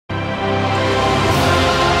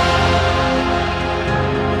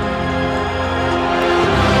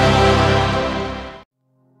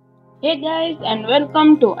Hey guys, and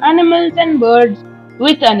welcome to Animals and Birds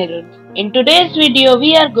with Anirudh. In today's video,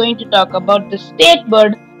 we are going to talk about the state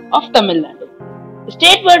bird of Tamil Nadu. The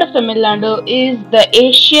state bird of Tamil Nadu is the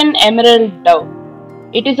Asian emerald dove.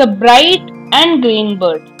 It is a bright and green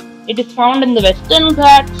bird. It is found in the Western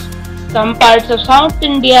Ghats, some parts of South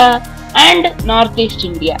India, and Northeast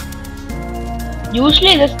India.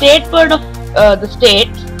 Usually, the state bird of the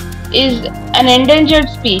states is an endangered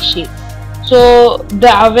species, so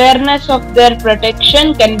the awareness of their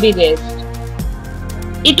protection can be raised.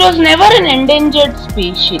 It was never an endangered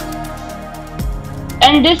species,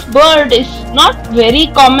 and this bird is not very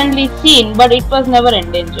commonly seen, but it was never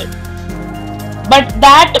endangered. But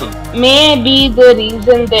that may be the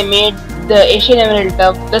reason they made the Asian emerald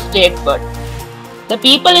dove the state bird. The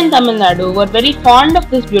people in Tamil Nadu were very fond of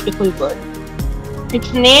this beautiful bird.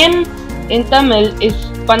 Its name in Tamil is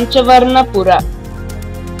Panchavarna Pura.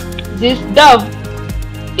 This dove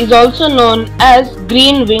is also known as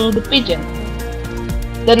green-winged pigeon.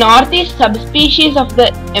 The northeast subspecies of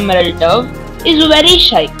the emerald dove is very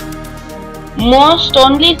shy. Most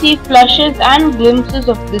only see flushes and glimpses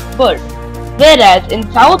of this bird, whereas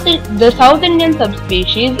the South Indian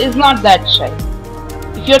subspecies is not that shy.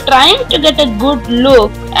 If you're trying to get a good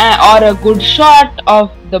look or a good shot of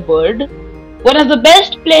the bird, one of the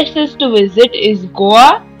best places to visit is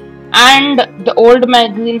Goa and the old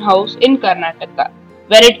magazine house in Karnataka,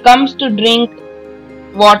 where it comes to drink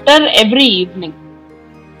water every evening.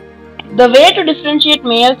 The way to differentiate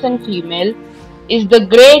males and female is the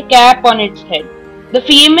grey cap on its head. The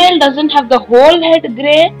female doesn't have the whole head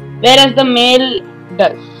grey, whereas the male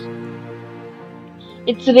does.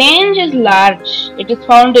 Its range is large. It is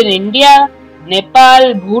found in India,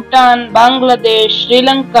 Nepal, Bhutan, Bangladesh, Sri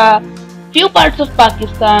Lanka, few parts of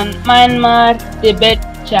Pakistan, Myanmar, Tibet,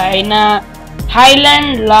 China,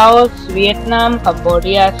 Thailand, Laos, Vietnam,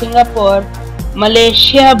 Cambodia, Singapore,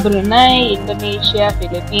 Malaysia, Brunei, Indonesia,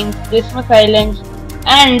 Philippines, Christmas Islands,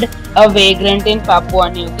 and a vagrant in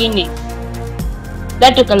Papua New Guinea.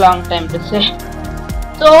 That took a long time to say.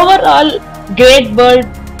 So overall, great bird.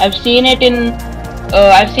 I've seen it in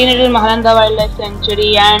Mahalanda Wildlife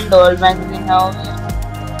Sanctuary and Old Magazine House.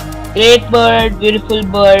 Great bird, beautiful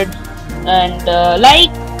bird, and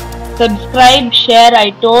like, subscribe, share. I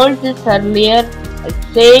told this earlier,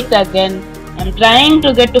 I'll say it again. I'm trying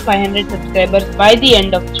to get to 500 subscribers by the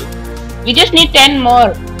end of June. We just need 10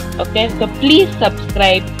 more. Okay, so please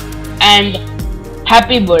subscribe and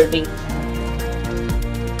happy birding.